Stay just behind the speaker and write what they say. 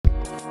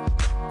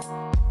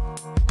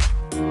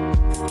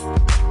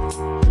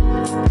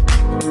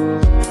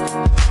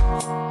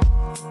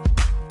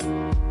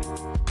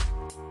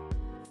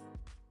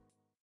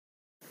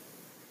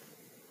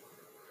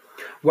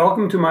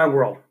Welcome to my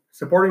world,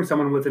 supporting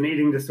someone with an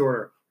eating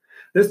disorder.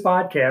 This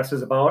podcast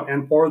is about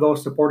and for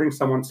those supporting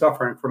someone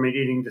suffering from an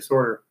eating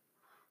disorder.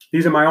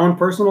 These are my own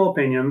personal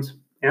opinions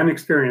and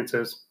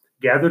experiences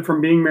gathered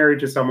from being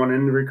married to someone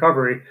in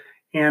recovery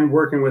and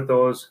working with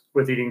those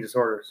with eating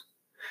disorders.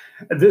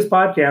 This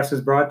podcast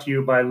is brought to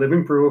you by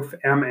Living Proof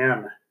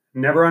MN.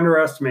 Never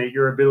underestimate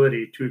your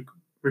ability to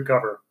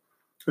recover.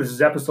 This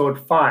is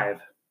episode 5,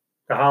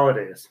 the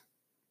holidays.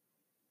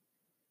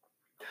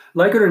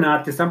 Like it or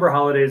not, December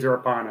holidays are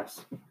upon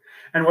us.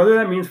 And whether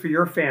that means for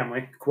your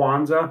family,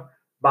 Kwanzaa,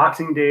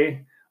 Boxing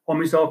Day,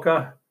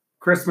 Omisoka,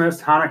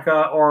 Christmas,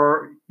 Hanukkah,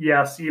 or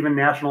yes, even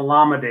National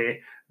Llama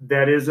Day,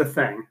 that is a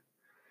thing.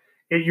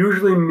 It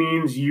usually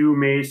means you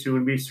may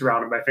soon be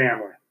surrounded by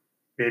family.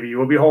 Maybe you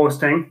will be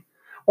hosting,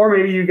 or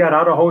maybe you got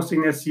out of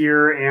hosting this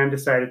year and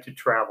decided to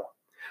travel.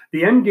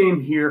 The end game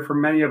here for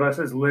many of us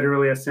is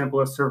literally as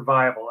simple as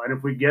survival. And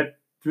if we get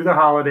through the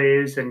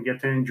holidays and get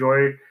to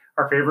enjoy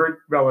our favorite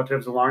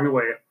relatives along the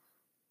way,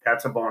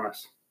 that's a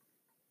bonus.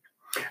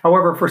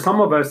 However, for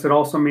some of us, it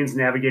also means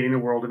navigating the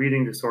world of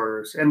eating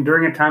disorders. And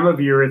during a time of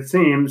year, it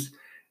seems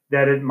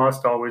that it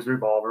must always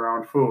revolve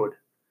around food.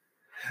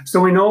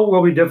 So we know it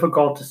will be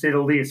difficult, to say the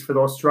least, for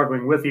those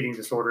struggling with eating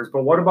disorders.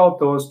 But what about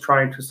those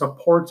trying to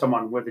support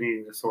someone with an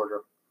eating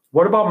disorder?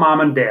 What about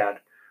mom and dad,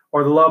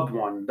 or the loved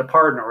one, the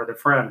partner, or the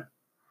friend?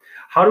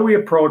 How do we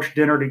approach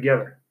dinner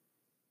together?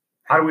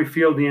 How do we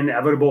field the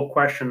inevitable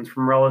questions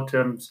from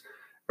relatives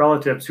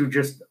who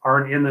just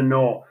aren't in the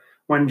know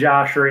when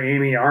Josh or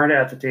Amy aren't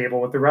at the table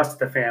with the rest of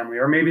the family?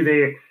 Or maybe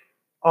they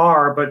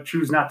are, but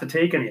choose not to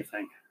take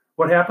anything.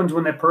 What happens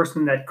when that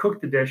person that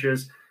cooked the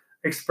dishes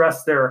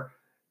express their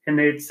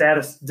innate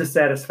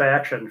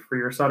dissatisfaction for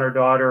your son or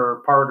daughter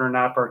or partner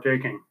not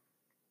partaking?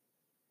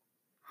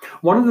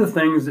 One of the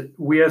things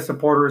we as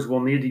supporters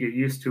will need to get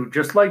used to,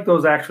 just like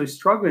those actually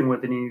struggling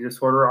with an eating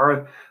disorder,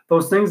 are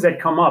those things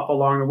that come up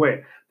along the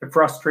way. The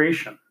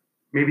frustration,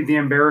 maybe the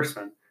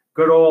embarrassment,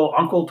 good old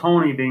Uncle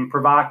Tony being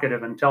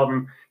provocative and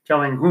telling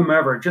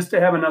whomever just to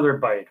have another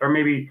bite, or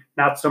maybe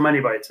not so many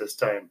bites this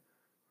time.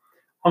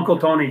 Uncle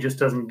Tony just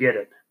doesn't get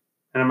it.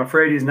 And I'm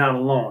afraid he's not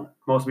alone.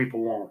 Most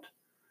people won't.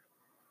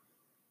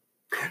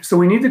 So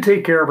we need to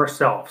take care of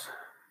ourselves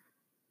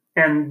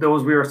and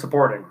those we are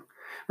supporting.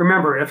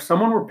 Remember, if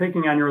someone were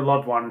picking on your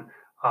loved one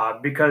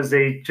because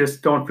they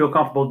just don't feel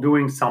comfortable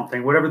doing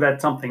something, whatever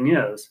that something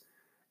is,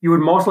 you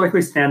would most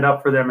likely stand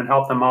up for them and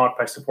help them out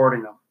by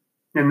supporting them.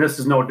 And this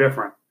is no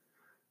different.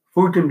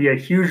 Food can be a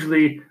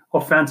hugely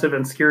offensive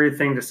and scary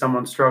thing to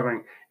someone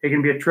struggling. It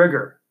can be a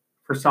trigger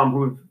for some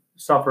who've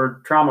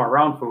suffered trauma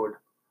around food.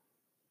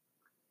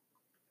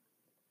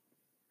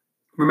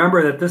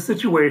 Remember that this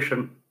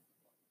situation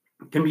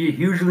can be a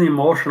hugely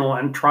emotional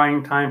and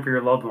trying time for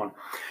your loved one.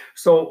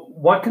 So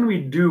what can we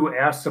do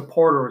as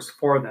supporters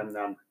for them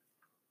then?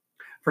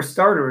 For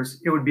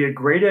starters, it would be a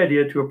great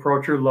idea to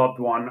approach your loved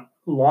one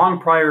long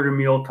prior to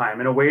mealtime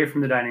and away from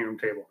the dining room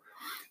table.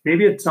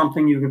 Maybe it's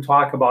something you can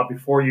talk about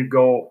before you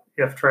go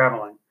if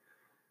traveling.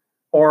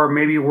 Or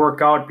maybe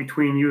work out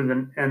between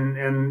you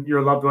and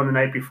your loved one the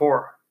night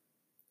before.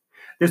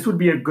 This would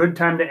be a good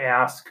time to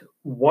ask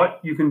what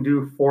you can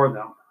do for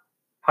them,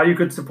 how you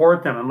could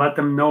support them, and let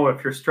them know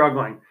if you're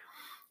struggling.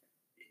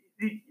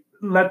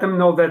 Let them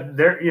know that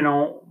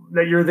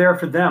that you're there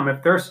for them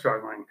if they're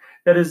struggling.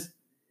 That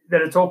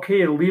it's okay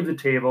to leave the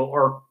table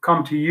or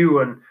come to you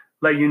and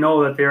let you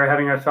know that they're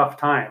having a tough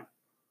time.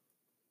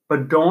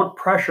 But don't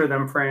pressure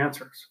them for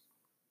answers.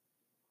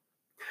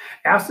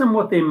 Ask them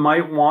what they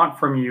might want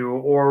from you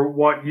or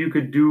what you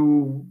could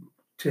do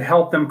to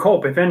help them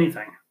cope, if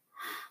anything.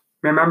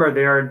 Remember,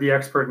 they are the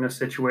expert in this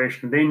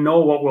situation. They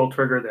know what will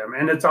trigger them.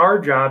 And it's our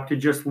job to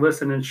just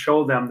listen and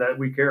show them that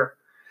we care,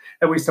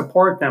 that we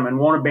support them and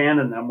won't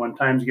abandon them when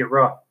times get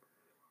rough.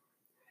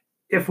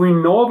 If we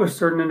know of a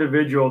certain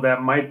individual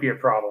that might be a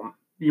problem,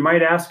 you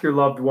might ask your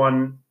loved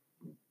one,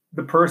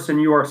 the person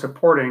you are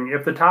supporting,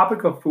 if the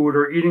topic of food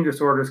or eating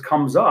disorders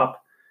comes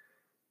up,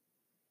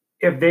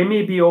 if they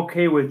may be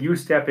okay with you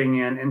stepping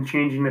in and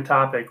changing the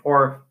topic,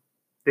 or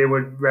they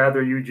would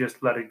rather you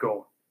just let it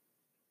go.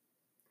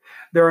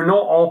 There are no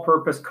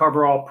all-purpose,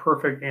 cover-all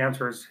perfect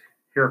answers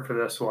here for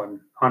this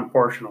one,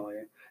 unfortunately.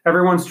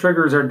 Everyone's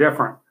triggers are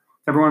different.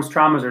 Everyone's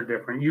traumas are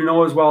different. You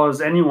know as well as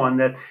anyone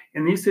that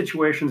in these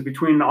situations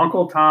between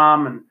Uncle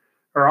Tom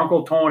or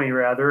Uncle Tony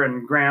rather,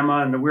 and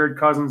Grandma and the weird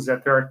cousins,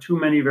 that there are too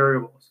many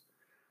variables.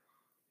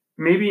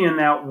 Maybe in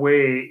that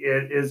way,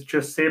 it is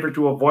just safer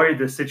to avoid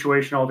this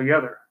situation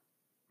altogether.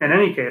 In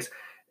any case,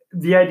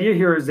 the idea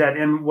here is that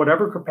in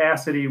whatever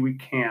capacity we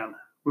can,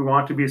 we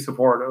want to be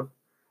supportive.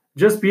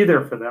 Just be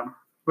there for them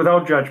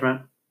without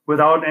judgment,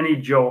 without any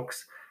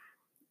jokes.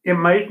 It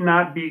might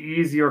not be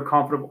easy or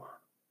comfortable,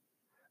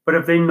 but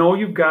if they know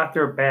you've got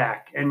their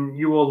back and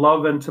you will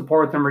love and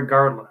support them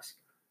regardless,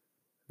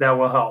 that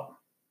will help.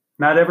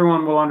 Not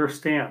everyone will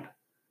understand,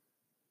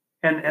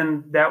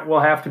 and that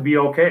will have to be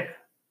okay.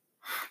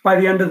 By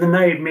the end of the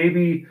night,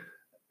 maybe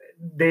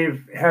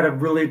they've had a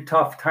really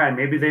tough time.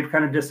 Maybe they've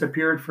kind of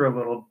disappeared for a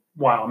little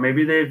while.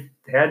 Maybe they've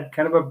had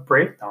kind of a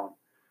breakdown.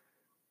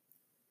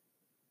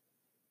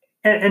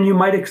 And you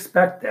might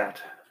expect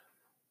that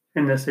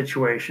in this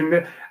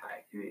situation.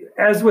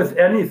 As with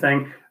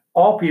anything,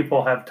 all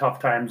people have tough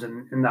times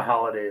in the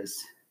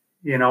holidays.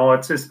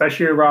 It's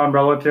especially around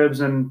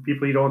relatives and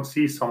people you don't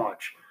see so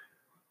much.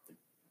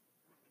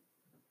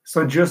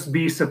 So just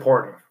be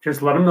supportive.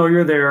 Just let them know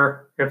you're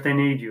there if they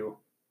need you.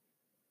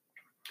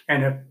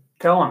 And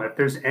tell them if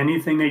there's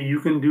anything that you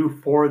can do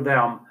for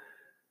them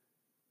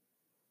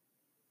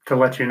to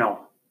let you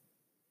know.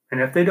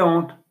 And if they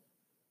don't,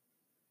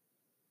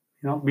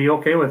 be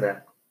okay with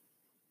that.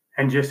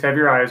 And just have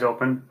your eyes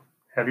open,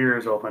 have your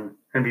ears open,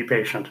 and be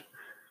patient.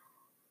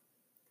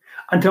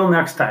 Until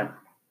next time,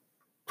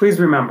 please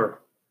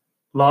remember,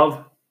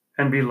 love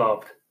and be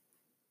loved.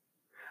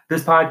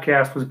 This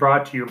podcast was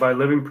brought to you by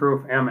Living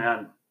Proof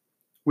MN.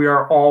 We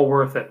are all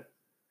worth it.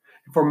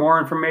 For more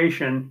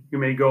information, you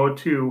may go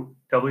to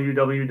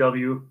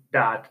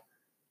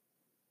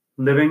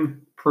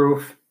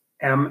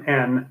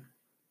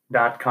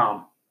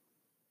www.livingproofmn.com.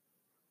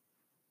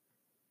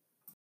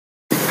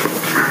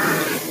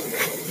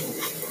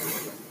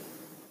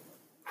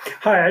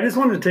 Hi, I just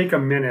wanted to take a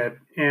minute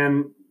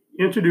and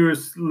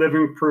introduce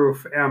Living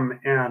Proof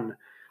MN.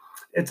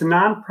 It's a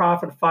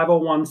nonprofit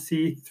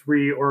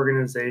 501c3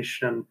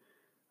 organization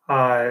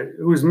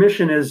whose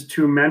mission is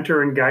to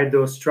mentor and guide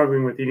those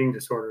struggling with eating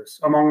disorders.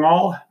 Among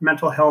all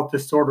mental health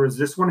disorders,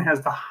 this one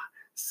has the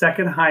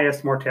second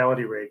highest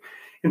mortality rate.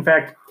 In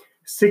fact,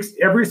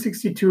 every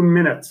 62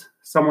 minutes,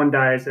 someone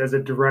dies as a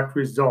direct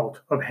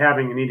result of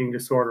having an eating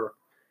disorder.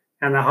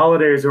 And the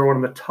holidays are one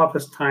of the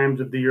toughest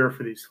times of the year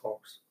for these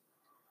folks.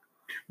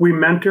 We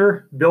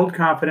mentor, build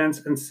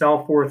confidence, and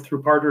self-worth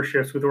through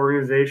partnerships with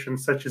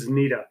organizations such as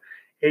NEDA,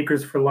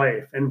 Acres for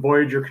Life, and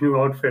Voyager Canoe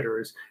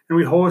Outfitters. And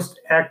we host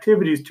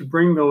activities to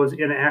bring those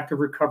in active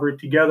recovery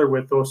together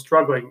with those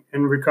struggling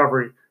in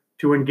recovery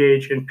to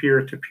engage in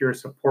peer-to-peer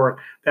support.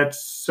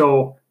 That's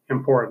so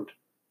important.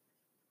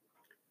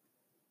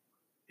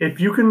 If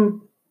you can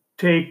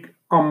take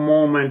a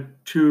moment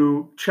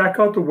to check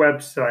out the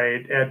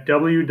website at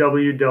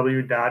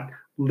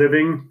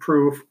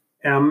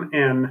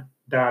www.livingproofmn.com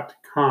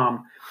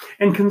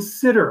and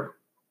consider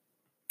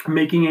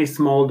making a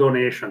small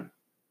donation.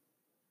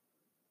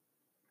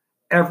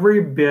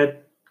 Every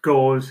bit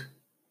goes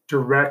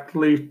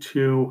directly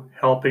to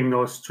helping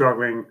those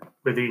struggling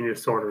with eating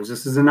disorders.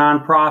 This is a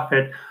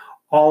nonprofit.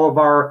 All of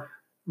our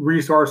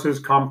resources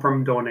come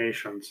from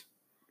donations.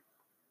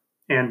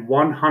 And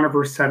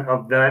 100%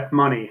 of that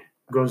money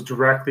goes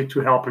directly to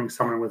helping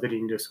someone with an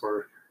eating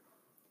disorder.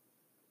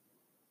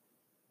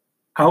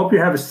 I hope you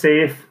have a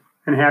safe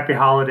and happy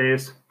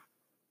holidays.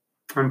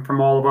 And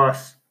from all of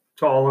us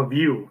to all of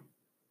you,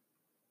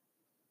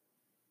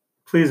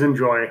 please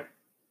enjoy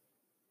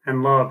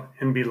and love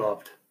and be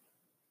loved.